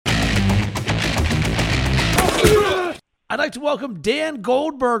I'd like to welcome Dan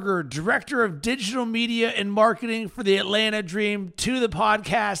Goldberger, Director of Digital Media and Marketing for the Atlanta Dream, to the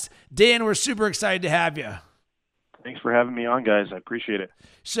podcast. Dan, we're super excited to have you. Thanks for having me on, guys. I appreciate it.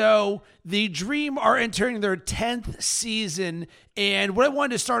 So the Dream are entering their 10th season, and what I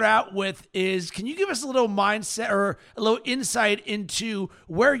wanted to start out with is, can you give us a little mindset or a little insight into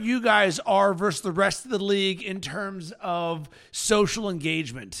where you guys are versus the rest of the league in terms of social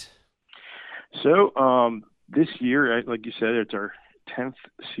engagement? So this year, like you said, it's our 10th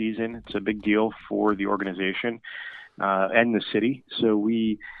season. It's a big deal for the organization and the city. So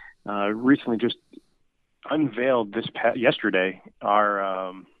we recently just unveiled yesterday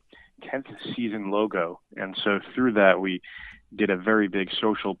our 10th season logo, and so through that we did a very big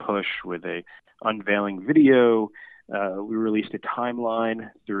social push with a unveiling video. We released a timeline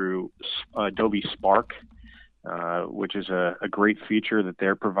through Adobe Spark, which is a great feature that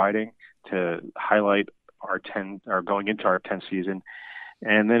they're providing to highlight our going into our 10th season.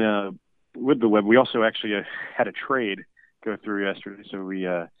 And then with the web, we also actually had a trade go through yesterday, so we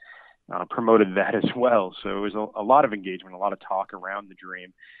promoted that as well. So it was a lot of engagement, a lot of talk around the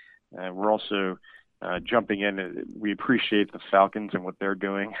Dream. We're also jumping in. We appreciate the Falcons and what they're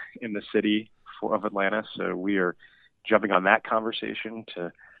doing in the city of Atlanta. So we are jumping on that conversation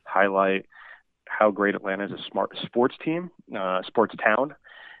to highlight how great Atlanta is a smart sports team, sports town,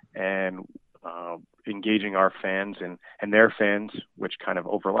 and engaging our fans and their fans, which kind of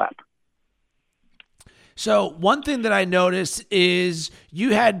overlap. So one thing that I noticed is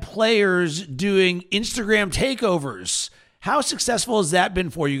you had players doing Instagram takeovers. How successful has that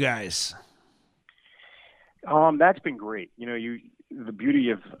been for you guys? That's been great. You know, the beauty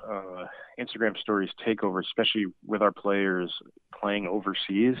of Instagram stories takeovers, especially with our players playing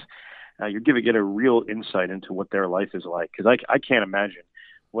overseas, you're going to get a real insight into what their life is like. Because I can't imagine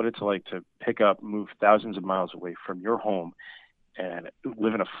what it's like to move thousands of miles away from your home and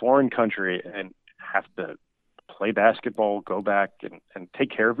live in a foreign country and have to play basketball, go back and take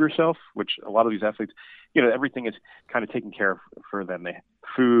care of yourself, which a lot of these athletes, everything is kind of taken care of for them. They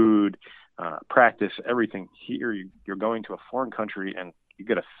food, practice, everything. Here you're going to a foreign country and you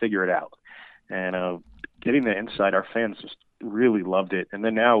got to figure it out. And getting the insight, our fans just really loved it. And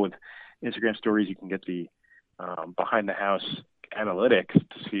then now with Instagram stories, you can get the behind the house analytics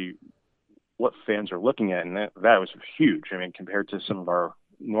to see what fans are looking at. And that was huge. I mean, compared to some of our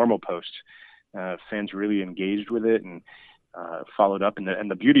normal posts, fans really engaged with it and followed up.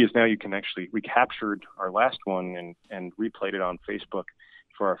 And the beauty is now we captured our last one and replayed it on Facebook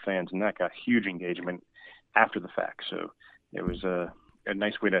for our fans, and that got huge engagement after the fact. So it was a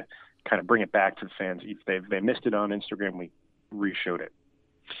nice way to kind of bring it back to the fans. If they missed it on Instagram, we re-showed it.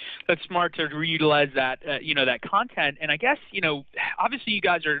 That's smart to reutilize that, that content. And I guess, obviously you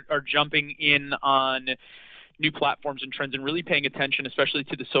guys are jumping in on new platforms and trends and really paying attention, especially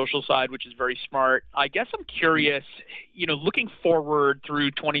to the social side, which is very smart. I guess I'm curious, looking forward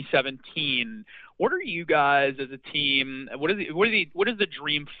through 2017, what are you guys as a team, what is the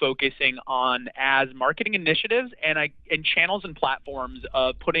Dream focusing on as marketing initiatives and channels and platforms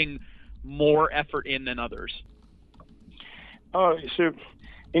putting more effort in than others? So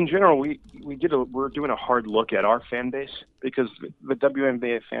in general, we're doing a hard look at our fan base, because the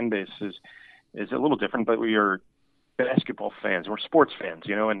WNBA fan base is a little different, but we are basketball fans. We're sports fans,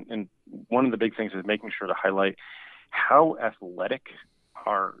 and one of the big things is making sure to highlight how athletic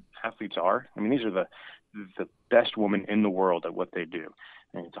our athletes are. I mean, these are the best women in the world at what they do.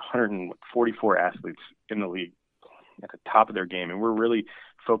 And it's 144 athletes in the league at the top of their game. And we're really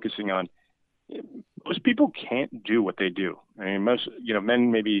focusing on, most people can't do what they do. I mean, most,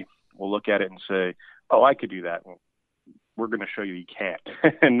 men maybe will look at it and say, oh, I could do that. Well, we're going to show you can't.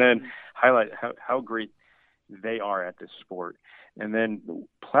 And then highlight how great they are at this sport. And then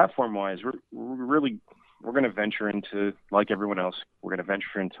platform-wise, we're going to venture into, like everyone else, we're going to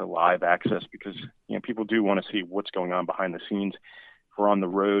venture into live access, because people do want to see what's going on behind the scenes. If we're on the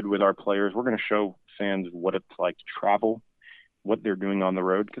road with our players, we're going to show fans what it's like to travel, what they're doing on the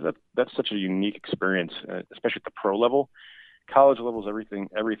road, because that's such a unique experience, especially at the pro level. College levels,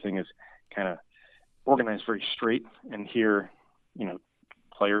 everything is kind of organized very straight, and here,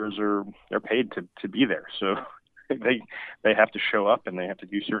 players they're paid to be there, so they have to show up and they have to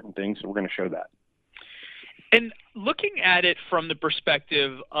do certain things. So we're going to show that. And looking at it from the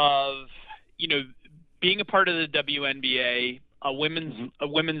perspective of being a part of the WNBA, a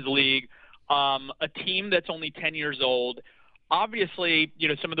women's league, a team that's only 10 years old, obviously,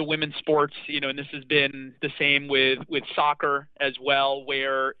 some of the women's sports, and this has been the same with soccer as well,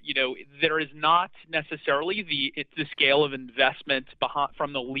 where, there is not necessarily the scale of investment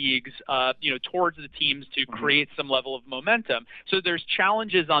from the leagues, towards the teams to create some level of momentum. So there's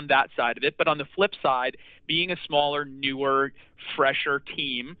challenges on that side of it. But on the flip side, being a smaller, newer, fresher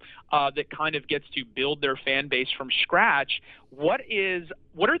team that kind of gets to build their fan base from scratch, what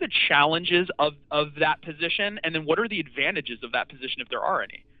are the challenges of that position, and then what are the advantages of that position if there are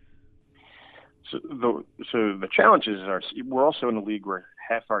any? So the challenges are, we're also in a league where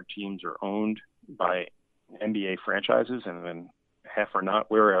half our teams are owned by NBA franchises and then half are not.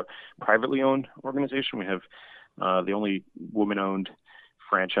 We're a privately owned organization. We have the only woman-owned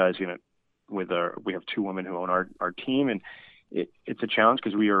franchise unit we have 2 women who own our team, and it's a challenge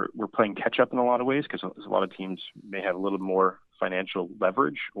because we're playing catch up in a lot of ways, because a lot of teams may have a little more financial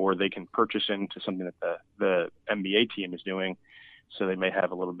leverage, or they can purchase into something that the NBA team is doing. So they may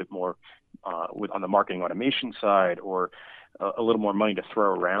have a little bit more on the marketing automation side, or a little more money to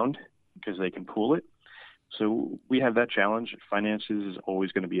throw around because they can pool it. So we have that challenge. Finances is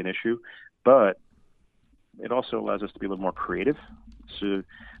always going to be an issue, but it also allows us to be a little more creative. So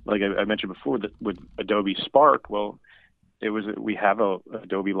like I mentioned before, that with Adobe Spark, well, we have a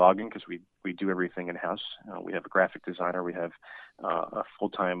Adobe login because we do everything in house. We have a graphic designer. We have a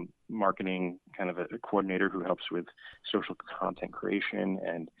full-time marketing kind of a coordinator who helps with social content creation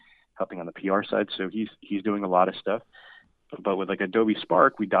and helping on the PR side. So he's doing a lot of stuff. But with like Adobe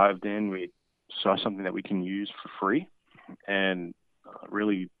Spark, we dived in. We saw something that we can use for free, and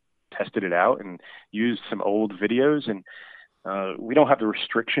really tested it out and used some old videos. And we don't have the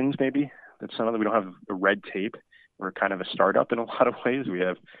restrictions maybe that some of them. We don't have the red tape. We're kind of a startup in a lot of ways. We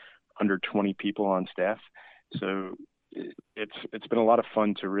have under 20 people on staff. So it's been a lot of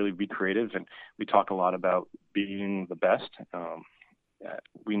fun to really be creative. And we talk a lot about being the best.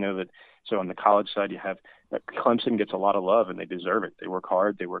 We know that. So on the college side, you have that Clemson gets a lot of love, and they deserve it. They work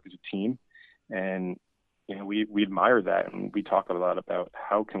hard. They work as a team. And we admire that, and we talk a lot about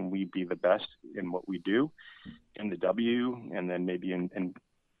how can we be the best in what we do in the W, and then maybe in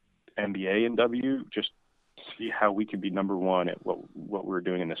NBA and W, just see how we can be number one at what we're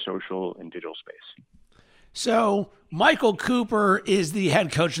doing in the social and digital space. So Michael Cooper is the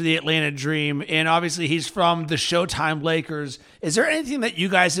head coach of the Atlanta Dream, and obviously he's from the Showtime Lakers. Is there anything that you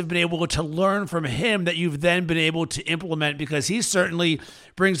guys have been able to learn from him that you've then been able to implement? Because he certainly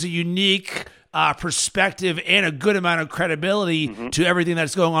brings a unique perspective and a good amount of credibility to everything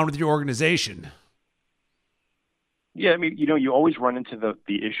that's going on with your organization. Yeah, I mean, you always run into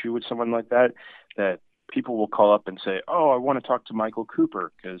the issue with someone like that people will call up and say, "Oh, I want to talk to Michael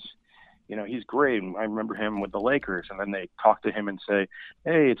Cooper because, he's great. I remember him with the Lakers." And then they talk to him and say,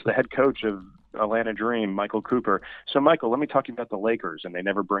 "Hey, it's the head coach of Atlanta Dream, Michael Cooper. So, Michael, let me talk to you about the Lakers." And they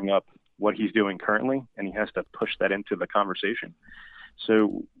never bring up what he's doing currently, and he has to push that into the conversation.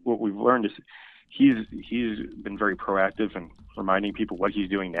 So what we've learned is he's been very proactive in reminding people what he's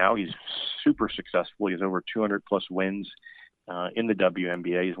doing now. He's super successful. He has over 200 plus wins in the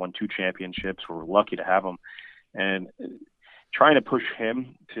WNBA. He's won 2 championships. We're lucky to have him, and trying to push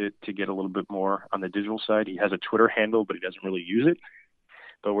him to get a little bit more on the digital side. He has a Twitter handle, but he doesn't really use it.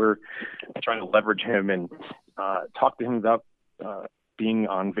 But we're trying to leverage him and talk to him about being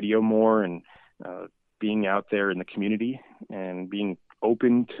on video more, and being out there in the community and being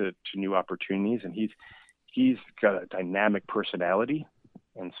open to new opportunities. And he's got a dynamic personality.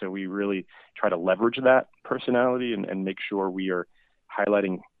 And so we really try to leverage that personality and make sure we are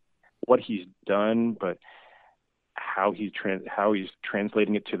highlighting what he's done, but how he's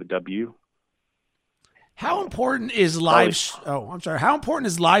translating it to the W. How important is live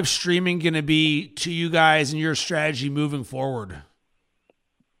streaming going to be to you guys and your strategy moving forward?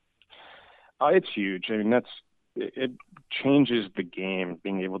 It's huge. I mean, it changes the game,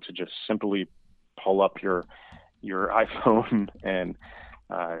 being able to just simply pull up your iPhone and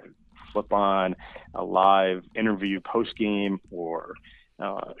flip on a live interview post game, or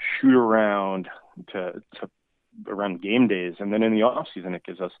shoot around to around game days. And then in the off season, it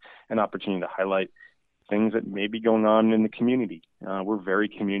gives us an opportunity to highlight things that may be going on in the community. We're very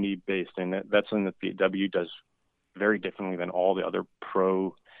community based, and that's something that the W does very differently than all the other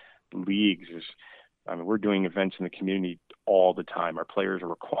pro leagues. We're doing events in the community all the time. Our players are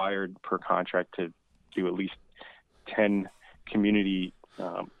required per contract to do at least 10 community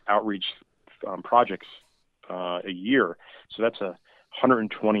outreach projects a year. So that's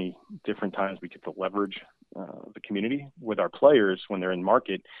 120 different times we get to leverage the community with our players when they're in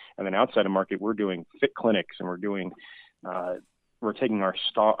market. And then outside of market, we're doing fit clinics, and we're taking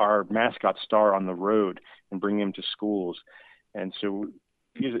our mascot Star on the road and bringing him to schools. And so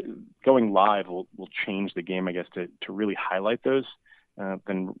going live will change the game, I guess, to really highlight those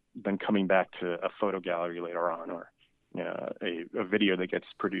than coming back to a photo gallery later on, or a video that gets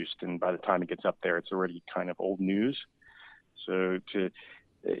produced, and by the time it gets up there, it's already kind of old news. So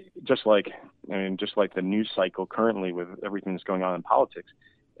just like the news cycle currently with everything that's going on in politics,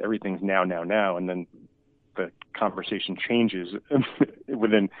 everything's now, and then the conversation changes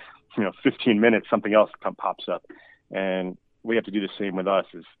within 15 minutes, something else pops up, and we have to do the same with us,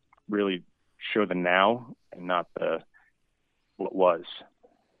 is really show the now and not the what was.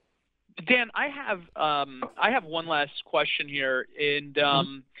 Dan, I have one last question here,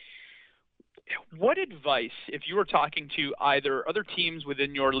 and what advice, if you were talking to either other teams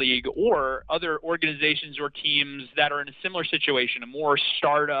within your league or other organizations or teams that are in a similar situation, a more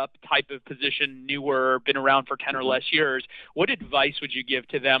startup type of position, newer, been around for 10 or less years, what advice would you give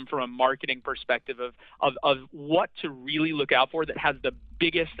to them from a marketing perspective of what to really look out for that has the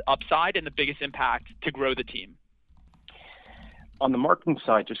biggest upside and the biggest impact to grow the team? On the marketing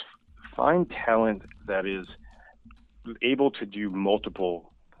side, just find talent that is able to do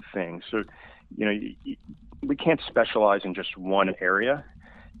multiple things. So, we can't specialize in just one area.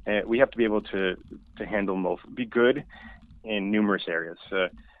 We have to be able to handle be good in numerous areas.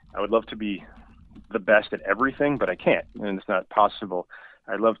 I would love to be the best at everything, but I can't, and it's not possible.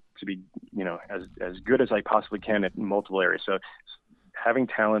 I'd love to be, as good as I possibly can at multiple areas. So having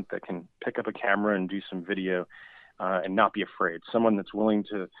talent that can pick up a camera and do some video and not be afraid. Someone that's willing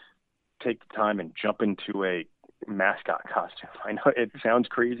to take the time and jump into a mascot costume. I know it sounds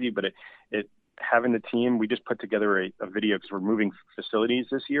crazy, but it having the team, we just put together a video because we're moving facilities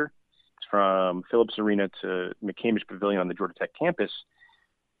this year. It's from Phillips Arena to McCamish Pavilion on the Georgia Tech campus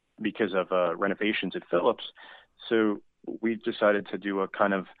because of renovations at Phillips. So we decided to do a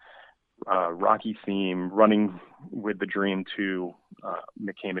kind of Rocky theme, running with the dream to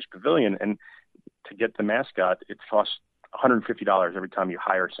McCamish Pavilion. And to get the mascot, it costs $150 every time you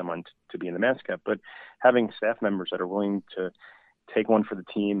hire someone to be in the mascot. But having staff members that are willing to take one for the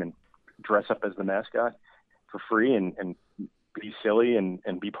team and dress up as the mascot for free and be silly and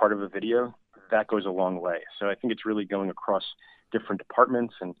be part of a video, that goes a long way. So I think it's really going across different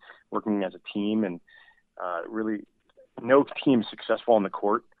departments and working as a team, and really no team is successful on the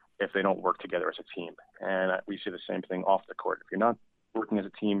court if they don't work together as a team. And we see the same thing off the court. If you're not working as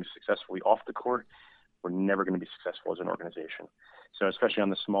a team successfully off the court, we're never going to be successful as an organization. So especially on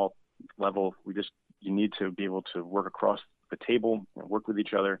the small level, you need to be able to work across the table and work with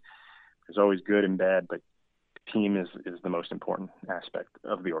each other. There's always good and bad, but team is the most important aspect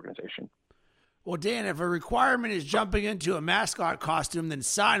of the organization. Well, Dan, if a requirement is jumping into a mascot costume, then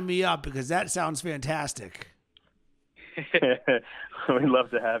sign me up, because that sounds fantastic. We'd love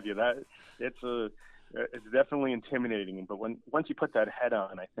to have you. It's definitely intimidating, but once you put that head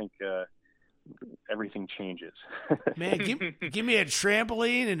on, I think everything changes. Man, give me a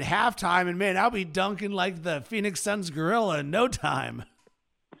trampoline and halftime, and man, I'll be dunking like the Phoenix Suns gorilla in no time.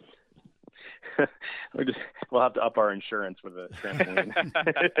 We'll have to up our insurance with a trampoline.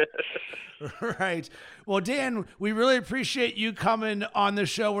 Right. Well, Dan, we really appreciate you coming on the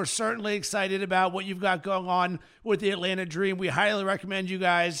show. We're certainly excited about what you've got going on with the Atlanta Dream. We highly recommend you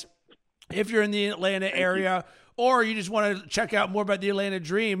guys, if you're in the Atlanta area, or you just want to check out more about the Atlanta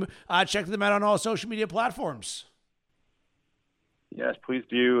Dream, check them out on all social media platforms. Yes, please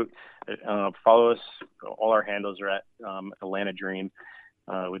do. Follow us. All our handles are at Atlanta Dream.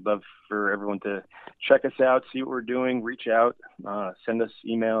 We'd love for everyone to check us out, see what we're doing, reach out, send us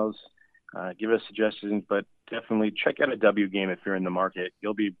emails, give us suggestions, but definitely check out a W game if you're in the market.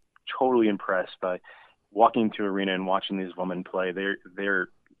 You'll be totally impressed by walking to arena and watching these women play. They're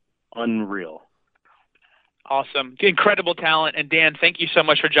unreal. Awesome. Incredible talent. And Dan, thank you so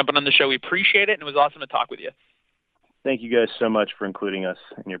much for jumping on the show. We appreciate it, and it was awesome to talk with you. Thank you guys so much for including us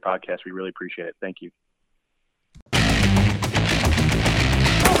in your podcast. We really appreciate it. Thank you.